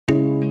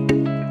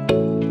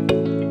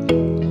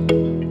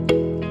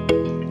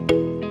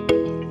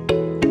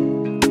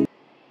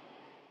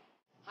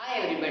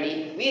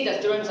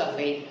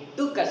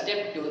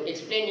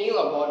explain you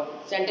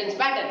about sentence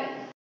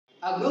pattern.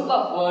 A group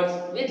of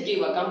words which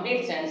give a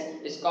complete sense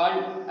is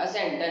called a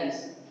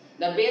sentence.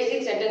 The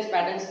basic sentence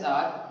patterns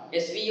are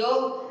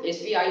SVO,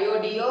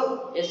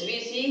 SVIODO,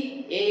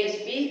 SVC,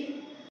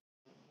 ASP,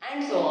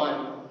 and so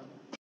on.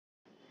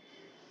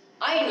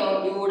 I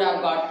know you would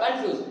have got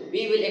confused.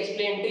 We will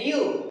explain to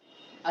you.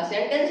 A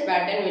sentence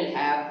pattern will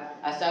have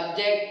a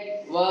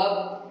subject,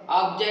 verb,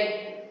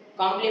 object,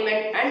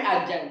 complement, and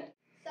adjunct.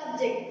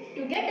 Subject.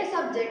 To get a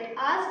subject,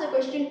 ask the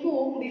question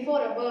who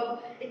before a verb.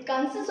 It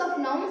consists of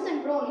nouns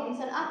and pronouns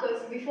and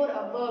occurs before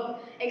a verb.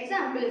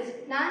 Examples: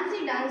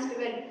 Nancy danced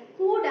well.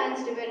 Who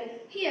danced well?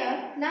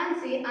 Here,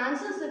 Nancy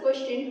answers the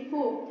question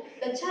who.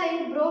 The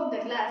child broke the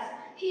glass.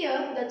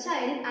 Here, the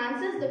child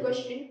answers the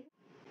question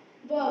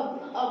verb.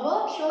 A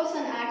verb shows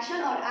an action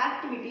or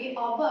activity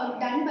or work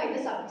done by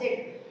the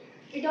subject.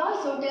 It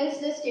also tells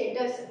the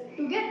status.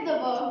 To get the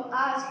verb,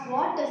 ask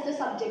what does the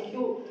subject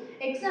do.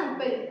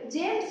 Example: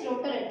 James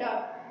wrote a letter.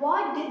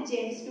 What did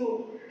James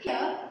do?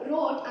 Here,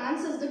 wrote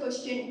answers the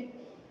question.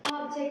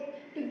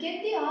 Object. To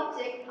get the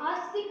object,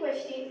 ask the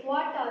question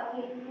what or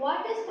whom.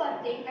 What is for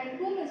thing and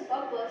whom is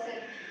for person.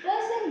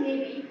 Person may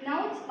be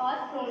nouns or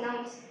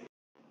pronouns.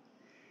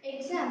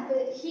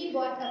 Example: He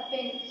bought a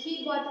pen.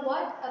 He bought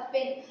what? A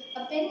pen.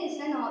 A pen is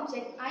an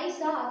object. I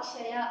saw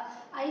Akshaya.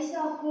 I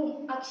saw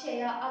whom?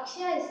 Akshaya.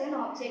 Akshaya is an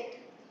object.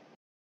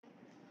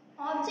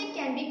 Object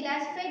can be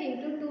classified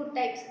into two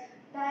types: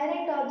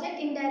 direct object,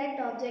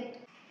 indirect object.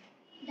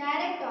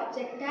 Direct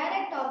object.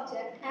 Direct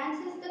object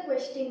answers the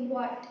question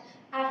what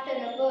after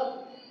a verb.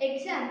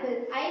 Example: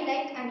 I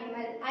like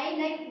animal. I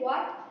like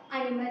what?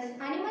 Animals.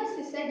 Animals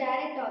is a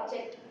direct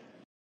object.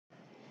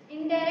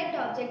 Indirect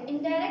object.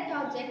 Indirect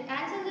object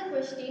answers the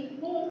question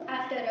whom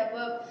after a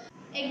verb.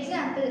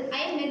 Example: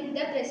 I met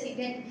the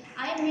president.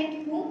 I met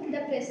whom?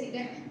 The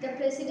president. The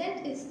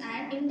president is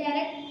an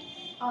indirect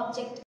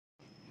object.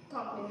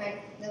 Complement.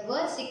 The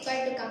words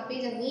required to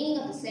complete the meaning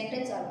of the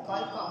sentence are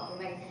called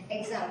complement.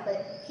 Example: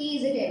 He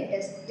is a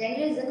dentist.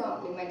 Dentist is a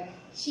complement.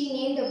 She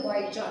named a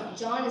boy John.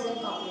 John is a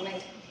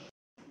complement.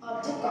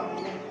 Object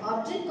complement.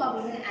 Object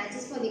complement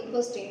answers for the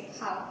question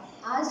how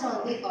asked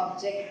on the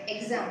object.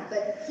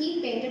 Example: He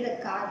painted the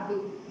car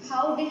blue.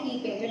 How did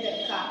he painted the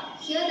car?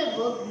 Here the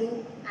verb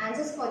blue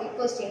answers for the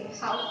question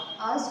how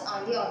asked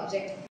on the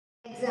object.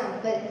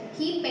 Example: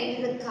 He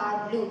painted the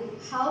car blue.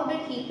 How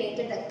did he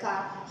painted the car?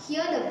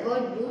 Here the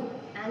word blue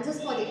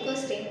answers for the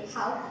question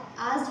how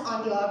asked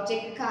on the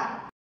object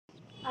car.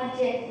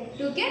 Adjunct.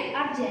 To get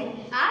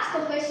adjunct, ask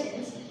the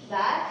questions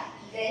where,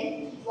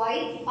 when,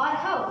 why or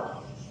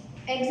how.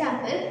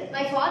 Example: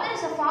 My father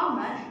is a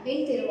farmer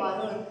in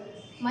Tiruvarur.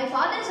 My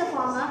father is a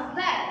farmer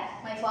where?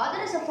 My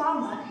father is a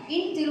farmer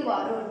in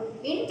Tiruvarur.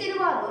 In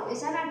Tiruvarur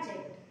is an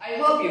adjunct. I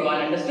hope you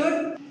all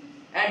understood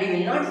and you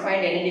will not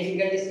find any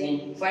difficulties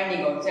in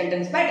finding out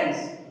sentence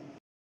patterns.